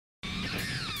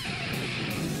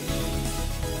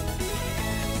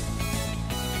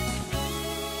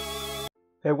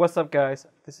Hey, what's up guys?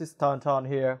 This is TonTon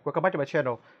here. Welcome back to my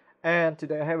channel. And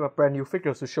today I have a brand new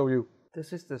figure to show you.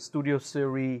 This is the Studio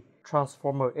Series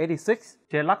Transformer 86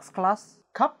 Deluxe Class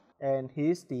Kup. And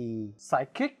he's the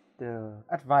sidekick, the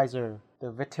advisor,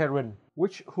 the veteran,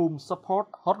 whom support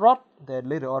Hot Rod, then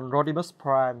later on Rodimus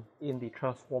Prime in the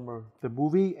Transformer, the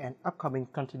movie and upcoming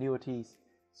continuities.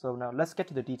 So now let's get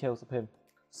to the details of him.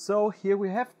 So here we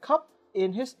have Kup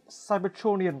in his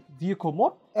Cybertronian vehicle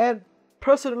mode, and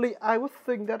personally, I would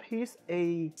think that he's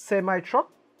a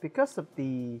semi-truck because of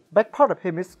the back part of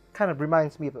him is kind of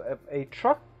reminds me of a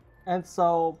truck. And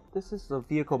so this is the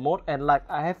vehicle mode, and like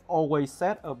I have always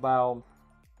said about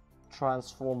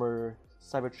Transformer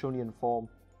Cybertronian form,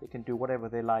 they can do whatever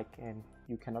they like and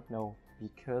you cannot know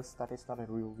because that is not a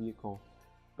real vehicle.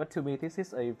 But to me, this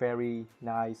is a very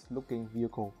nice looking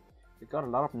vehicle. It got a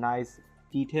lot of nice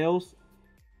details,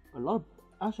 a lot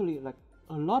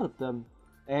of them.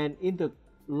 And in the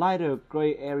lighter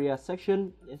gray area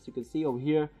section, as you can see over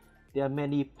here, there are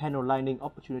many panel lining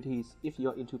opportunities if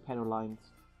you're into panel lines,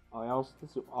 or else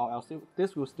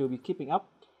this will still be keeping up.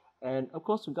 And of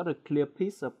course, we got a clear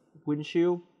piece of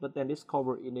windshield, but then it's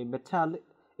covered in a metallic.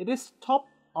 It is topped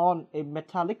on a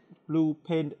metallic blue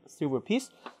paint silver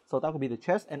piece, so that will be the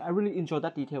chest. And I really enjoy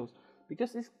that details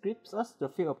because it gives us the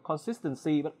feel of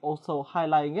consistency, but also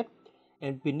highlighting it.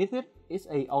 And beneath it is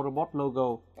a Autobot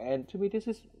logo, and to me this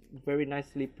is very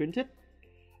nicely printed.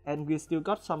 And we still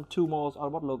got two more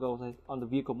Autobot logos on the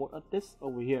vehicle mode at this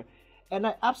over here, and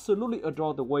I absolutely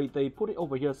adore the way they put it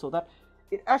over here so that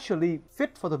it actually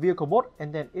fit for the vehicle mode,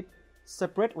 and then it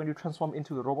separate when you transform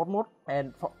into the robot mode.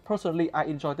 And personally, I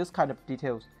enjoy this kind of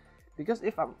details because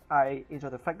I enjoy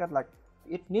the fact that like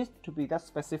it needs to be that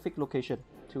specific location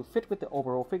to fit with the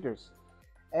overall figures,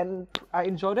 and I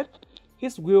enjoyed it.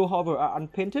 His wheels, however, are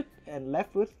unpainted and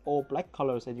left with all black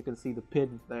colors, and you can see the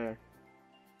pin there.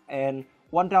 And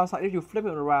one downside is you flip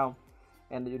it around,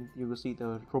 and you will see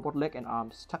the robot leg and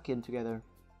arms stuck in together.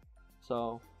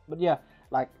 So, but yeah,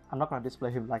 like I'm not gonna display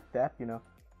him like that, you know.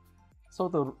 So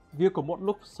the vehicle mode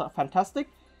looks fantastic,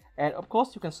 and of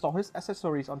course you can store his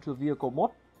accessories onto vehicle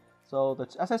mode. So the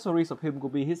accessories of him will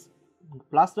be his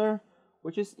blaster,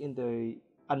 which is in the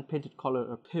unpainted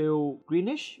color, a pale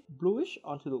greenish, bluish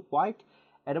onto the white.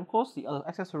 And of course the other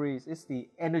accessories is the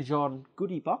Energon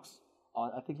goodie box,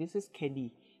 or I think this is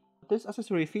candy. This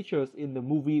accessory features in the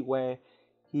movie where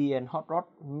he and Hot Rod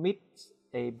meets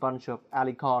a bunch of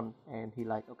Alicon, and he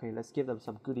like, okay, let's give them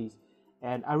some goodies.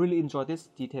 And I really enjoy this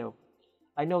detail.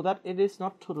 I know that it is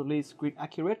not totally screen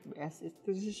accurate, as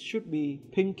this should be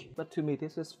pink, but to me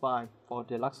this is fine for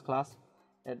deluxe class.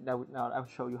 And now I'll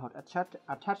show you how to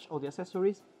attach all the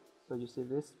accessories. So you see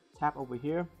this tab over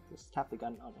here, just tap the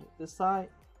gun on this side,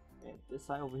 and this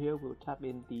side over here will tap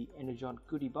in the Energon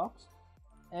goodie box.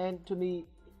 And to me,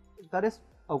 that is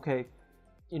okay,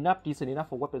 decent enough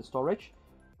for weapon storage.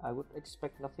 I would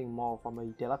expect nothing more from a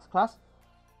deluxe class.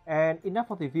 And enough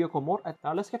for the vehicle mode.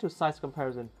 Now let's get to size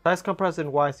comparison. Size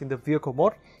comparison wise, in the vehicle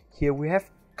mode, here we have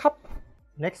Kup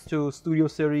next to Studio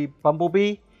Series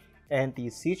Bumblebee and the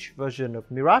Siege version of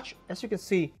Mirage. As you can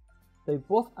see, they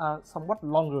both are somewhat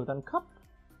longer than Kup,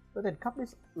 but then Kup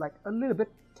is like a little bit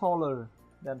taller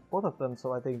than both of them,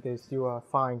 so I think they still are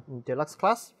fine in deluxe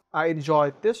class. I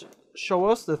enjoyed this. Show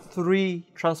us the three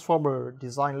Transformer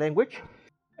design language.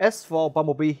 As for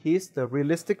Bumblebee, he is the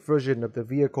realistic version of the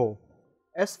vehicle.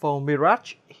 As for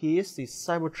Mirage, he is the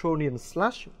Cybertronian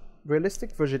 /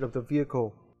 realistic version of the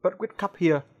vehicle. But with Kup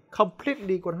here,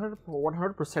 completely 100%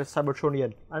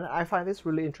 Cybertronian, and I find this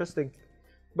really interesting.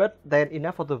 But then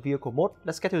enough of the vehicle mode,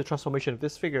 let's get to the transformation of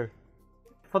this figure.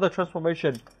 For the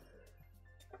transformation,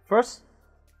 first,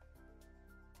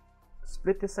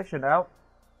 split this section out,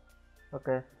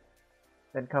 okay,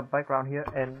 then come back around here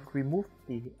and remove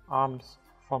the arms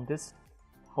from this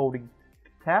holding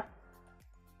tab.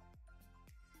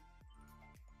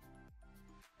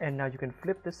 And now you can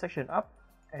flip this section up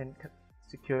and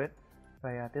secure it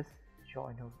via this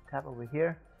joint tab over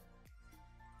here.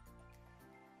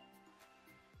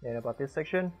 Then about this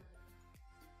section,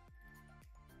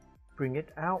 bring it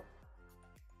out.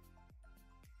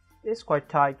 It's quite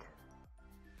tight.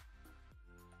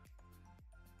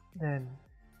 Then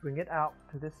bring it out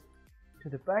to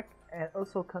the back, and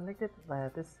also connect it via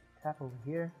this tab over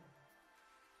here.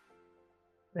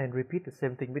 Then repeat the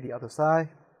same thing with the other side.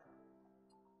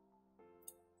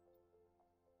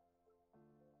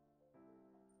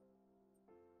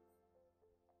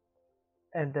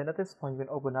 And then at this point, you can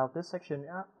open out this section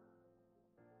up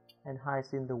and hide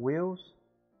in the wheels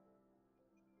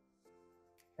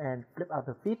and flip out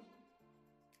the feet.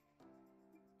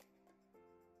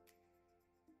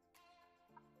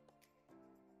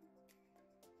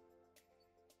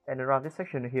 And around this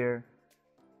section here,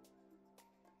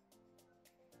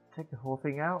 take the whole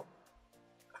thing out,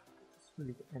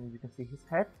 and you can see his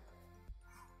head.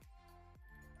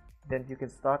 Then you can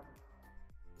start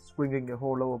swinging the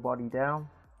whole lower body down.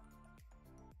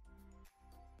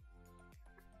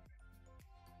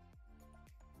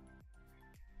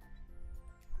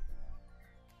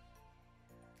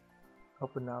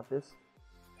 Open out this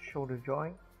shoulder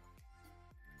joint.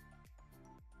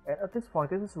 And at this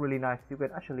point, this is really nice. You can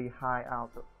actually hide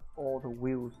out all the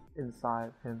wheels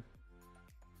inside him,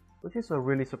 which is a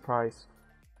really surprise.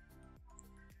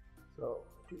 So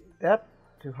do that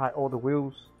to hide all the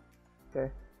wheels.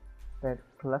 Okay, then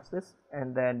collapse this,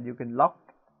 and then you can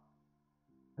lock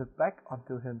the back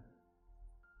onto him.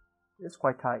 It's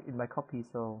quite tight in my copy,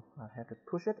 so I have to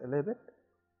push it a little bit,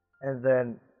 and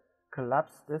then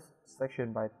collapse this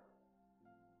section by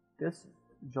this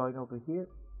joint over here.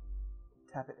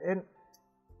 Tap it in.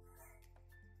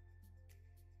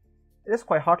 It is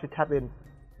quite hard to tap in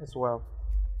as well.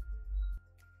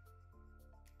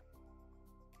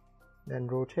 Then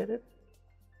rotate it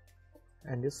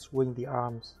and just swing the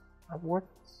arms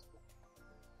upwards.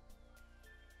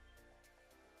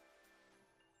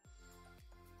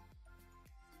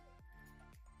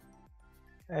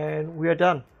 And we are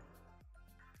done.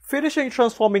 Finishing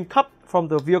transforming Kup from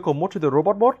the vehicle mode to the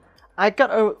robot mode, I got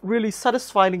a really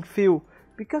satisfying feel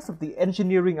because of the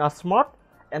engineering are smart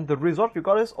and the result you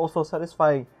got is also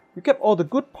satisfying. You kept all the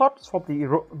good parts from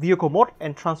the vehicle mode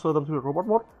and transfer them to the robot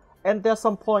mode, and there's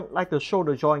some point like the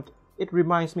shoulder joint. It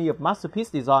reminds me of Masterpiece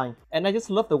design, and I just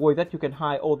love the way that you can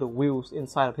hide all the wheels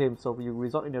inside of him, so you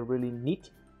result in a really neat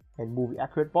and movie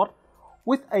accurate bot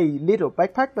with a little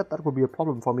backpack, but that would be a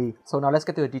problem for me. So now let's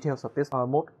get to the details of this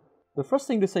mode. The first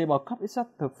thing to say about Kup is that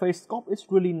the face sculpt is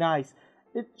really nice.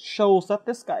 It shows that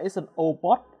this guy is an old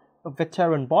bot, a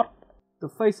veteran bot. The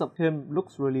face of him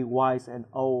looks really wise and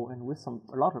old and with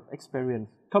a lot of experience.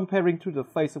 Comparing to the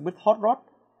face with Hot Rod,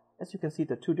 as you can see,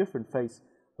 the two different faces.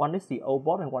 One is the old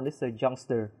bot and one is the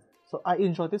youngster. So I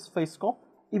enjoy this face sculpt,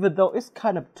 even though it's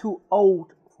kind of too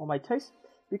old for my taste.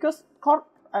 Because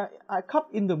Kup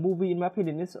in the movie, in my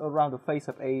opinion, is around the face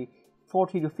of a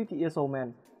 40 to 50 years old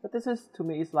man. But this is, to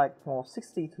me, is like more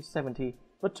 60 to 70.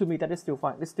 But to me, that is still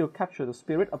fine. It still captures the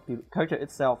spirit of the character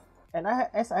itself. And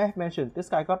as I have mentioned, this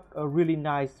guy got a really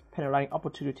nice paneling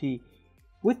opportunity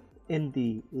within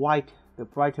the white, the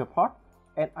brighter part.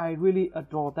 And I really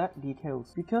adore that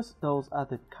details because those are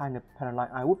the kind of paneling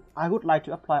I would like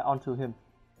to apply onto him.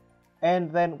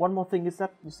 And then one more thing is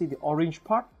that you see the orange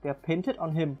part, they're painted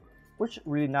on him, which is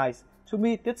really nice. To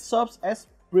me, this serves as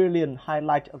brilliant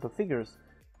highlight of the figures.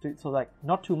 So like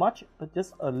not too much, but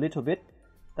just a little bit.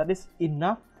 That is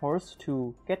enough for us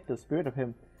to get the spirit of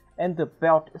him. And the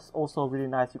belt is also really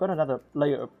nice. You got another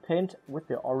layer of paint with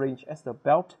the orange as the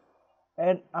belt,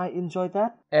 and I enjoy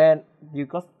that. And you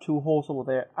got two holes over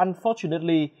there.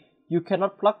 Unfortunately, you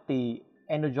cannot plug the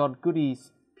Energon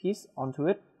goodies piece onto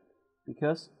it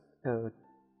because the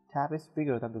tab is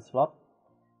bigger than the slot.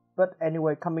 But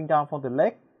anyway, coming down from the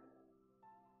leg,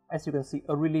 as you can see,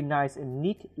 a really nice and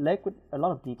neat leg with a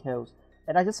lot of details.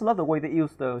 And I just love the way they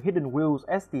use the hidden wheels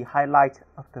as the highlight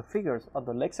of the figures of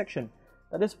the leg section.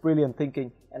 That is brilliant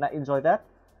thinking, and I enjoy that.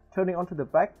 Turning onto the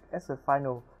back as a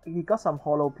final, he got some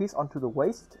hollow piece onto the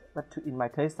waist, but in my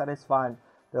taste that is fine.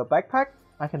 The backpack,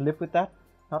 I can live with that,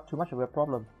 not too much of a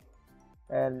problem.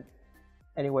 And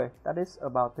anyway, that is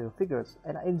about the figures,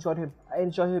 and I enjoyed him. I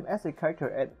enjoy him as a character,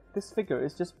 and this figure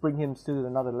is just bring him to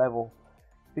another level.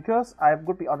 Because I'm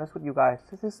going to be honest with you guys,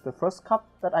 this is the first Kup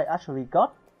that I actually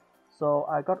got. So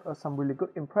I got some really good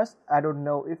impressed. I don't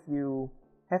know if you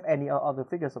have any other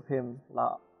figures of him.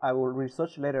 I will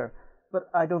research later. But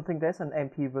I don't think there's an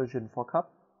MP version for Kup.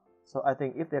 So I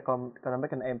think if they're gonna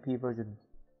make an MP version,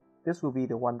 this will be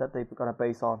the one that they're gonna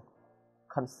base on,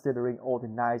 considering all the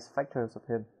nice factors of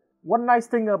him. One nice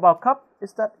thing about Kup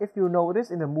is that if you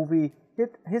notice in the movie,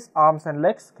 his arms and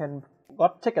legs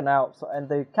got taken out, so and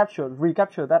they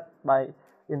recapture that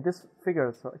in this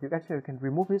figure. So you actually can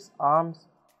remove his arms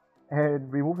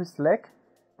and remove his leg.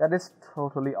 That is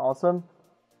totally awesome.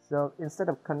 So instead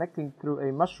of connecting through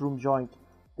a mushroom joint,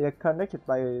 they are connected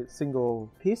by a single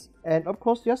piece. And of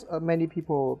course, yes, many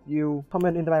people, you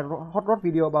comment in my Hot Rod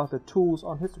video about the tools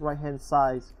on his right hand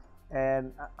side,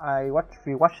 and I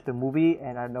rewatched the movie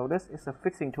and I noticed it's a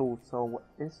fixing tool. So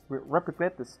it's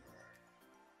recreate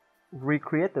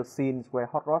the scenes where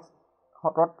Hot Rod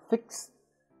fixed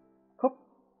Kup,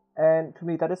 and to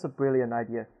me that is a brilliant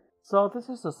idea. So this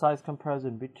is the size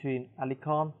comparison between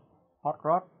Alicon, Hot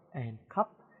Rod and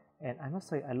Kup, and I must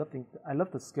say I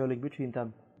love the scaling between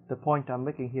them. the point I'm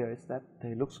making here is that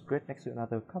they look great next to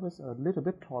another. Cup is a little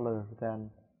bit taller than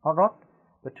Hot Rod,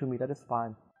 but to me that is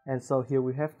fine. And so here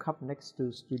we have Cup next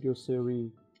to Studio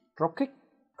Series Dropkick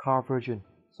car version.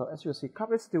 So as you see,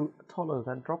 Cup is still taller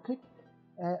than Dropkick,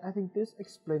 and I think this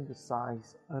explains the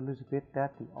size a little bit,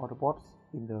 that the Autobots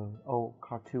in the old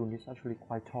cartoon is actually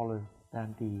quite taller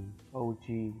than the OG,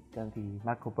 than the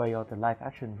Michael Bay or the live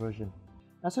action version.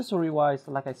 Accessory wise,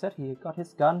 like I said, he got his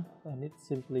gun, and it's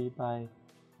simply by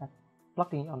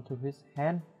plugging onto his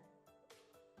hand.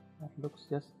 That looks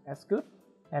just as good.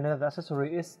 And another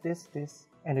accessory is this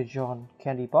Energon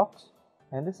candy box,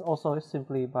 and this also is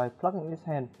simply by plugging in his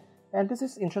hand. And this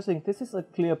is interesting, this is a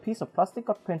clear piece of plastic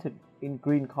got painted in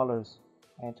green colors,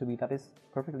 and to me that is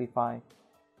perfectly fine.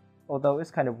 Although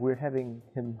it's kind of weird having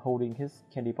him holding his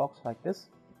candy box like this,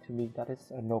 to me that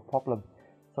is no problem.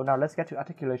 So now let's get to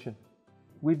articulation.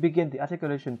 We begin the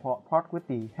articulation part with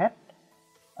the head.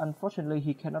 Unfortunately,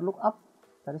 he cannot look up.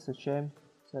 That is a shame.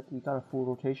 So we got a full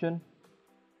rotation.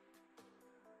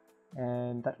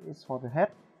 And that is for the head.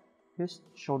 His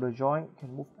shoulder joint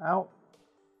can move out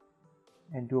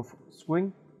and do a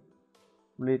swing.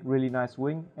 Really nice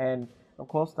swing. And of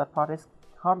course, that part is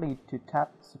hardly to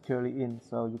tap securely in,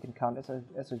 so you can count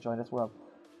as a joint as well.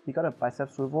 He got a bicep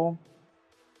swivel.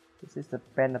 This is the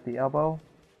bend of the elbow.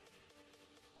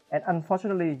 And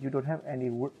unfortunately, you don't have any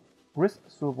wrist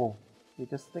swivel. You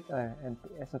just stick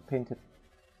as a painted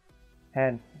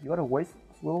hand. You got a waist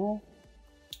swivel.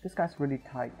 This guy's really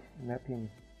tight in my opinion.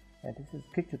 And this is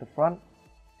kick to the front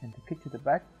and the kick to the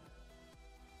back.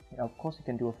 And of course, you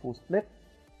can do a full split.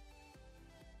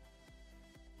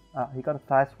 He got a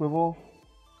thigh swivel.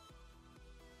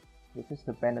 This is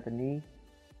the bend at the knee.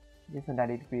 This is a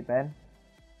 90-degree bend.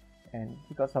 And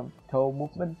he got some toe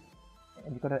movement.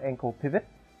 And you got an ankle pivot.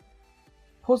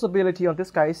 Posability on this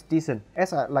guy is decent.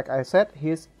 Like I said,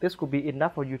 this could be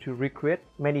enough for you to recreate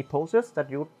many poses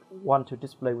that you want to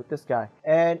display with this guy.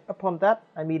 And upon that,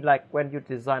 I mean, like when you're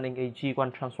designing a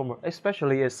G1 Transformer,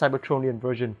 especially a Cybertronian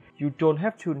version, you don't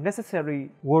have to necessarily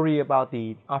worry about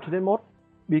the alternate mode,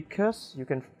 because you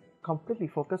can completely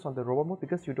focus on the robot mode,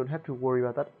 because you don't have to worry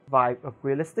about that vibe of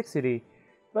realisticity.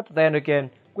 But then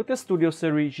again, with the Studio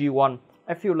Series G1,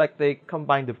 I feel like they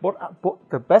combine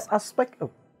the best aspect of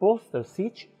both the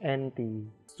Siege and the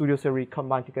Studio Series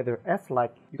combined together, as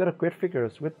like you got a great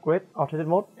figures with great alternate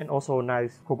mode and also a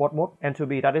nice robot mode, and to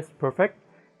me that is perfect.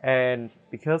 And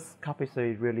because Cup is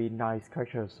a really nice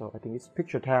character, so I think it's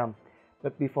picture time.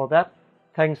 But before that,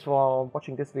 thanks for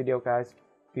watching this video, guys.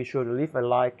 Be sure to leave a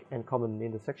like and comment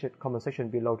in the comment section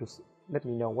below to let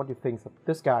me know what you think of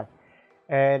this guy.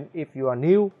 And if you are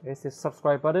new, there's the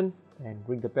subscribe button and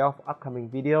ring the bell for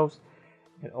upcoming videos.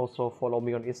 And also follow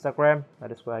me on Instagram.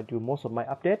 That is where I do most of my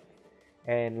updates.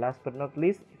 And last but not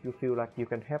least, if you feel like you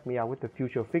can help me out with the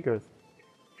future figures,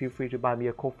 feel free to buy me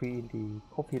a coffee in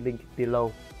the coffee link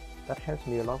below. That helps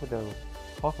me a lot with the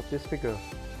cost of this figure.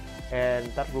 And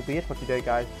that will be it for today,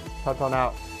 guys. TonTon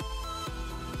out.